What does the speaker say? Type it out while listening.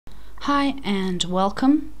Hi and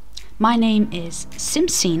welcome. My name is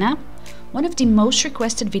Simsina. One of the most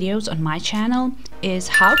requested videos on my channel is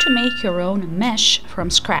how to make your own mesh from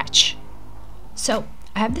scratch. So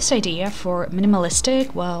I have this idea for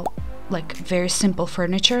minimalistic, like very simple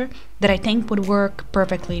furniture that I think would work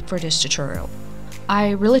perfectly for this tutorial.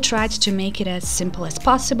 I really tried to make it as simple as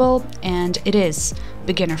possible, and it is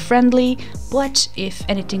beginner friendly, but if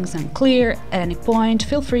anything's unclear at any point,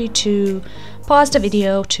 feel free to pause the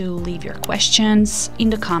video to leave your questions in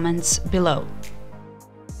the comments below.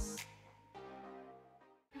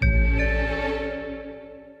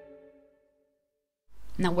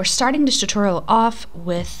 Now we're starting this tutorial off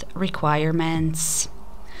with requirements.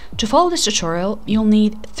 To follow this tutorial, you'll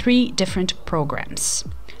need 3 different programs: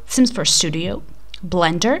 Sims Studio,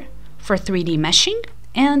 Blender for 3D meshing,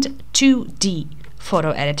 and 2D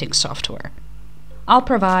photo editing software. I'll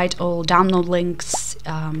provide all download links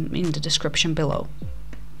in the description below.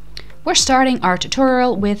 We're starting our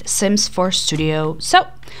tutorial with Sims Studio, so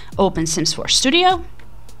open Sims Studio,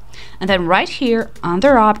 and then right here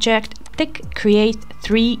under Object, tick Create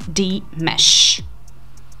 3D Mesh.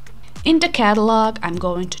 In the catalog, I'm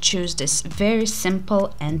going to choose this very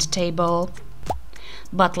simple end table,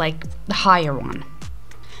 but like the higher one.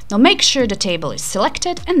 Now make sure the table is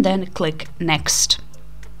selected and then click Next.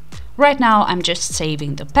 Right now I'm just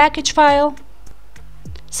saving the package file.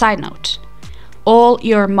 Side note, all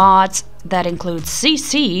your mods that include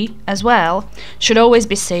CC as well should always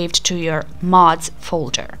be saved to your mods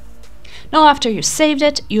folder. Now after you saved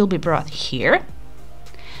it, you'll be brought here,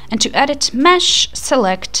 and to edit mesh,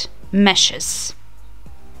 select Meshes.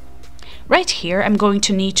 Right here I'm going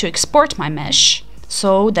to need to export my mesh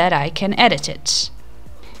so that I can edit it.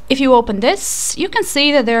 If you open this, you can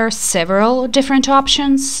see that there are several different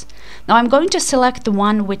options. Now I'm going to select the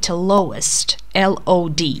one with the lowest,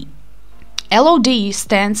 LOD. LOD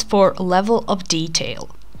stands for level of detail.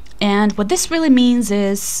 And what this really means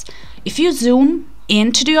is if you zoom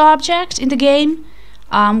into the object in the game,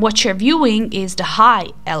 what you're viewing is the high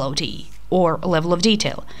LOD or level of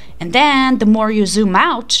detail. And then the more you zoom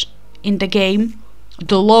out in the game,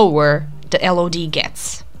 the lower the LOD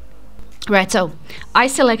gets. Right, so I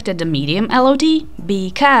selected the medium LOD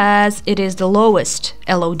because it is the lowest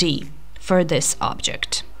LOD for this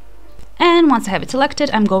object. And once I have it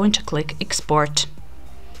selected, I'm going to click Export.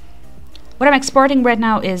 What I'm exporting right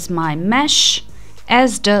now is my mesh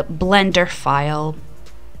as the Blender file.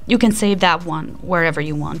 You can save that one wherever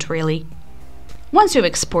you want, really. Once you've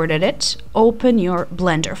exported it, open your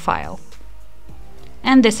Blender file.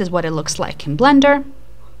 And this is what it looks like in Blender.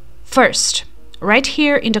 First, right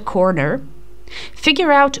here in the corner,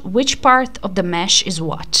 figure out which part of the mesh is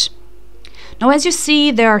what. Now as you see,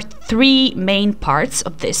 there are 3 main parts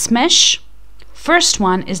of this mesh. First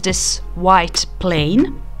one is this white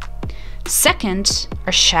plane. Second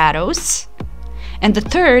are shadows. And the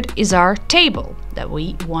third is our table that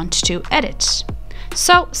we want to edit.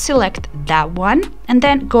 So select that one and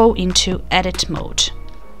then go into edit mode.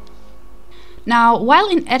 Now while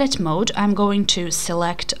in edit mode, I'm going to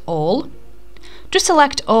select all. To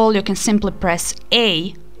select all, you can simply press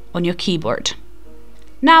A on your keyboard.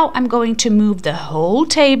 Now I'm going to move the whole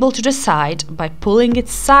table to the side by pulling it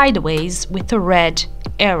sideways with the red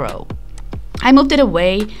arrow. I moved it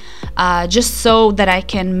away just so that I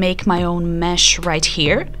can make my own mesh right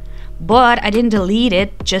here, but I didn't delete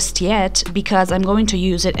it just yet because I'm going to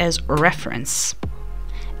use it as a reference.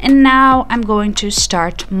 And now I'm going to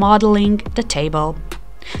start modeling the table.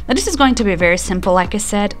 Now this is going to be very simple, like I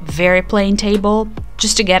said, very plain table,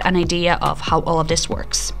 just to get an idea of how all of this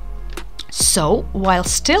works. So, while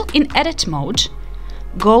still in edit mode,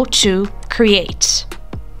 go to Create.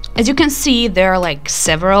 As you can see, there are like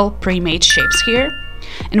several pre-made shapes here,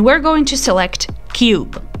 and we're going to select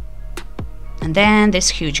Cube. And then this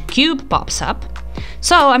huge cube pops up.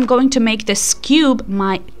 So I'm going to make this cube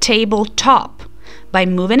my tabletop by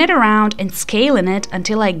moving it around and scaling it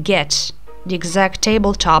until I get the exact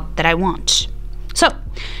tabletop that I want. So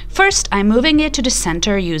first I'm moving it to the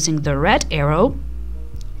center using the red arrow.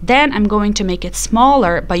 Then I'm going to make it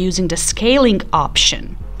smaller by using the scaling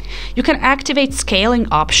option. You can activate scaling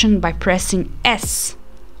option by pressing S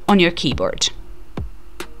on your keyboard.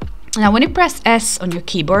 Now when you press S on your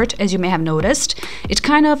keyboard, as you may have noticed, it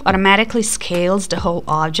kind of automatically scales the whole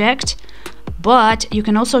object, but you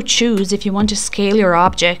can also choose if you want to scale your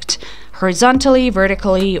object horizontally,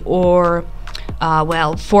 vertically, or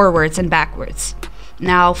forwards and backwards.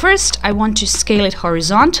 Now first I want to scale it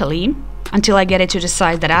horizontally until I get it to the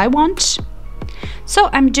size that I want. So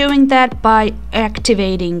I'm doing that by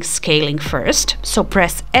activating scaling first. So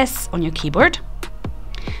press S on your keyboard.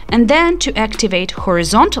 And then to activate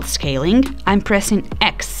horizontal scaling, I'm pressing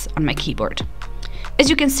X on my keyboard. As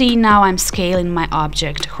you can see, now I'm scaling my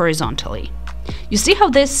object horizontally. You see how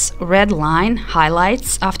this red line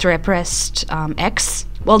highlights after I pressed X?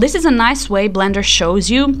 Well, this is a nice way Blender shows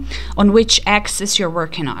you on which axis you're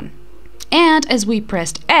working on. And as we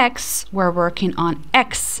pressed X, we're working on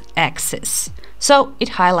X axis, so it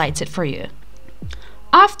highlights it for you.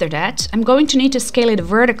 After that, I'm going to need to scale it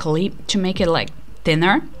vertically to make it like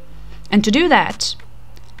thinner. And to do that,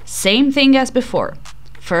 same thing as before.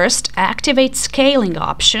 First, activate scaling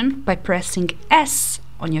option by pressing S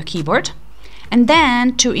on your keyboard. And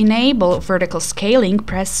then to enable vertical scaling,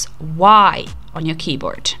 press Y on your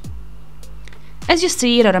keyboard. As you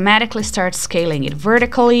see, it automatically starts scaling it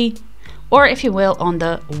vertically, or if you will, on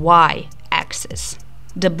the Y axis.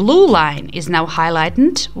 The blue line is now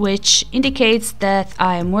highlighted, which indicates that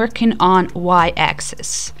I am working on Y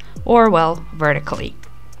axis, or well, vertically.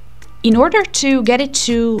 In order to get it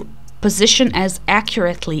to position as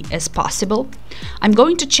accurately as possible, I'm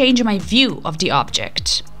going to change my view of the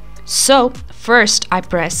object. So first I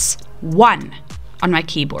press 1 on my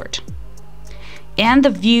keyboard and the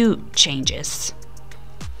view changes.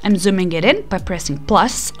 I'm zooming it in by pressing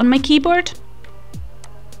plus on my keyboard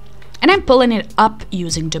and I'm pulling it up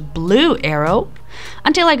using the blue arrow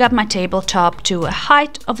until I got my tabletop to a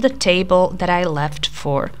height of the table that I left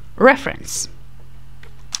for reference.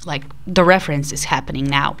 Like the reference is happening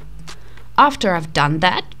now. After I've done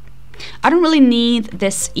that, I don't really need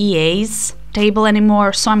this EA's table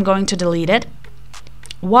anymore, so I'm going to delete it.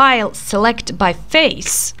 While select by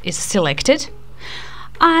face is selected,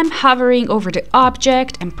 I'm hovering over the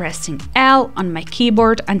object and pressing L on my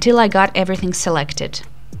keyboard until I got everything selected.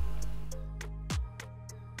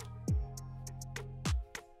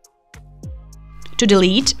 To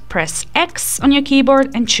delete, press X on your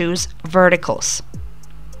keyboard and choose verticals.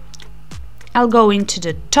 I'll go into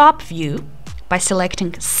the top view by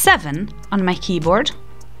selecting 7 on my keyboard,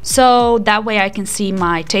 so that way I can see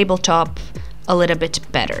my tabletop a little bit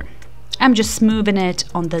better. I'm just moving it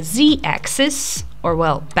on the Z axis, or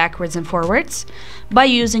well, backwards and forwards, by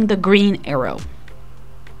using the green arrow.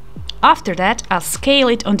 After that, I'll scale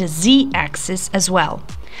it on the Z axis as well.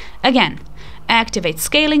 Again, activate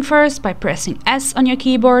scaling first by pressing S on your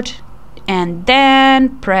keyboard, and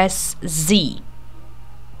then press Z.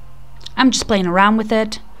 I'm just playing around with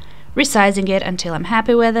it, resizing it until I'm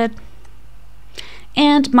happy with it.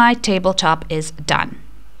 And my tabletop is done.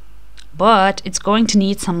 But it's going to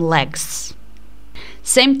need some legs.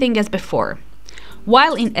 Same thing as before.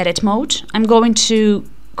 While in edit mode, I'm going to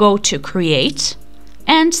go to create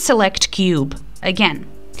and select cube again.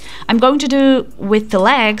 I'm going to do with the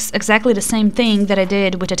legs exactly the same thing that I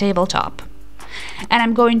did with the tabletop. And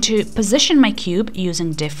I'm going to position my cube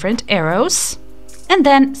using different arrows and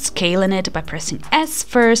then scaling it by pressing S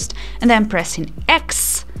first and then pressing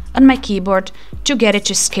X on my keyboard to get it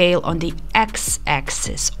to scale on the X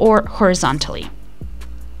axis or horizontally.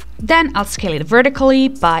 Then I'll scale it vertically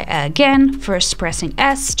by again first pressing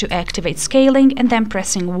S to activate scaling and then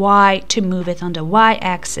pressing Y to move it on the Y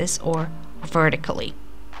axis or vertically.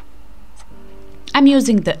 I'm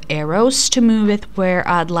using the arrows to move it where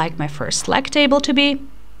I'd like my first leg table to be.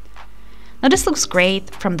 Now this looks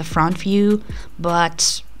great from the front view,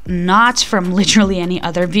 but not from literally any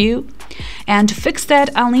other view. And to fix that,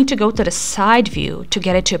 I'll need to go to the side view to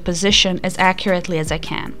get it to a position as accurately as I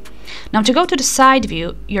can. Now to go to the side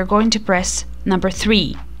view, you're going to press number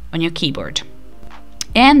 3 on your keyboard.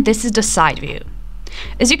 And this is the side view.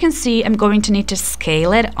 As you can see, I'm going to need to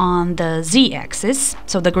scale it on the Z axis,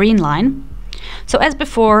 so the green line. So as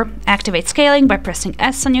before, activate scaling by pressing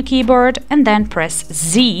S on your keyboard and then press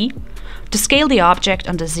Z to scale the object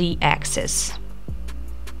on the Z axis.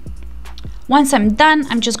 Once I'm done,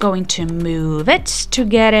 I'm just going to move it to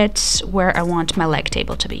get it where I want my leg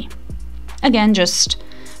table to be. Again, just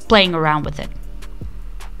playing around with it.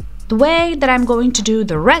 The way that I'm going to do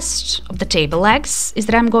the rest of the table legs is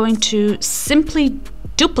that I'm going to simply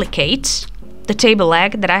duplicate the table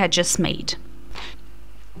leg that I had just made.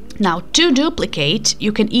 Now, to duplicate,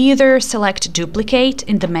 you can either select duplicate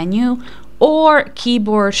in the menu, or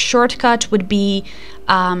keyboard shortcut would be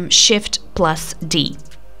Shift plus D.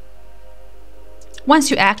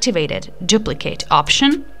 Once you activated duplicate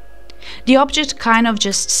option, the object kind of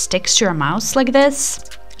just sticks to your mouse like this.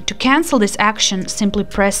 To cancel this action, simply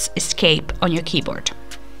press Escape on your keyboard.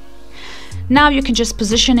 Now you can just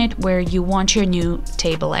position it where you want your new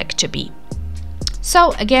table leg to be.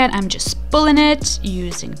 So again, I'm just pulling it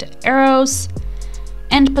using the arrows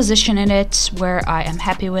and positioning it where I am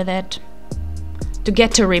happy with it. To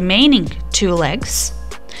get the remaining 2 legs,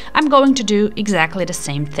 I'm going to do exactly the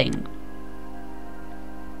same thing,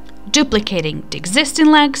 duplicating the existing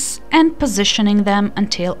legs and positioning them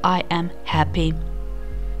until I am happy.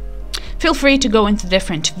 Feel free to go into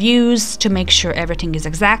different views to make sure everything is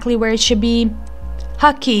exactly where it should be.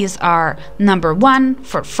 Hotkeys are number 1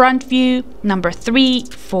 for front view, number 3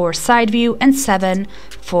 for side view, and 7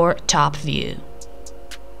 for top view.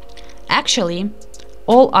 Actually,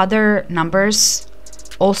 all other numbers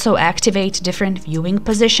also activate different viewing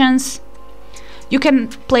positions. You can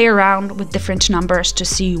play around with different numbers to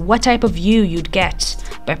see what type of view you'd get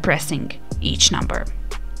by pressing each number.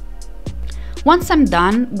 Once I'm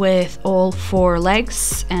done with all 4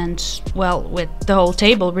 legs and, well, with the whole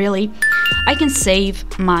table really, I can save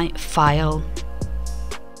my file.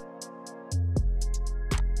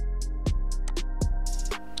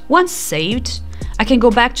 Once saved, I can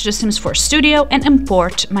go back to the Sims 4 Studio and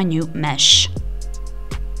import my new mesh.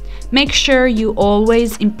 Make sure you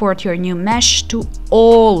always import your new mesh to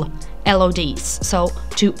all LODs, so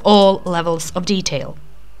to all levels of detail.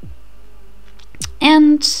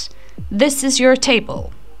 And this is your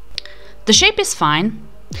table. The shape is fine,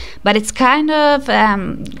 but it's kind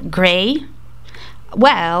of gray.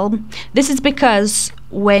 Well, this is because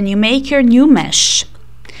when you make your new mesh,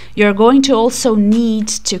 you're going to also need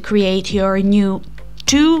to create your new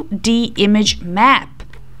 2D image map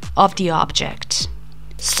of the object.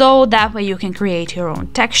 So that way you can create your own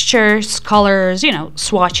textures, colors,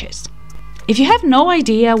 swatches. If you have no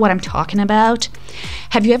idea what I'm talking about,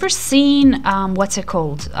 have you ever seen, what's it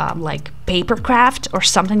called, like papercraft or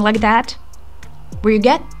something like that? Where you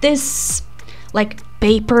get this, like,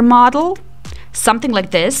 paper model, something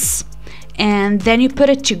like this, and then you put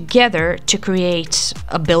it together to create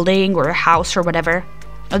a building or a house or whatever.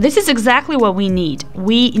 Now, this is exactly what we need.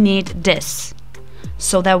 We need this,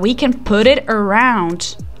 so that we can put it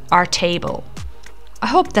around our table. I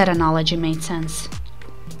hope that analogy made sense.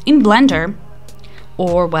 In Blender,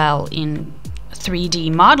 or well, in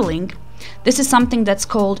 3D modeling, this is something that's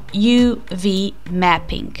called UV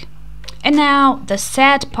mapping. And now the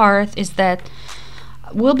sad part is that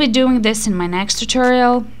we'll be doing this in my next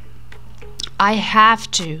tutorial. I have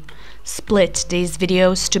to split these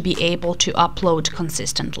videos to be able to upload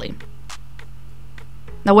consistently.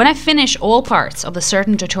 Now, when I finish all parts of a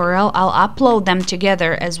certain tutorial, I'll upload them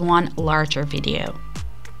together as one larger video.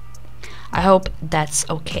 I hope that's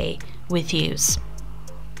okay with you.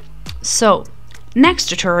 So, next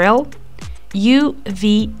tutorial,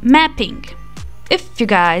 UV mapping. If you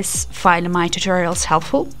guys find my tutorials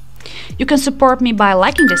helpful, you can support me by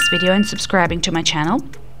liking this video and subscribing to my channel.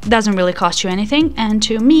 It doesn't really cost you anything, and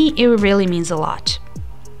to me it really means a lot.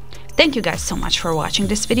 Thank you guys so much for watching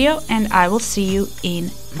this video, and I will see you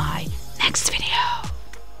in my next video.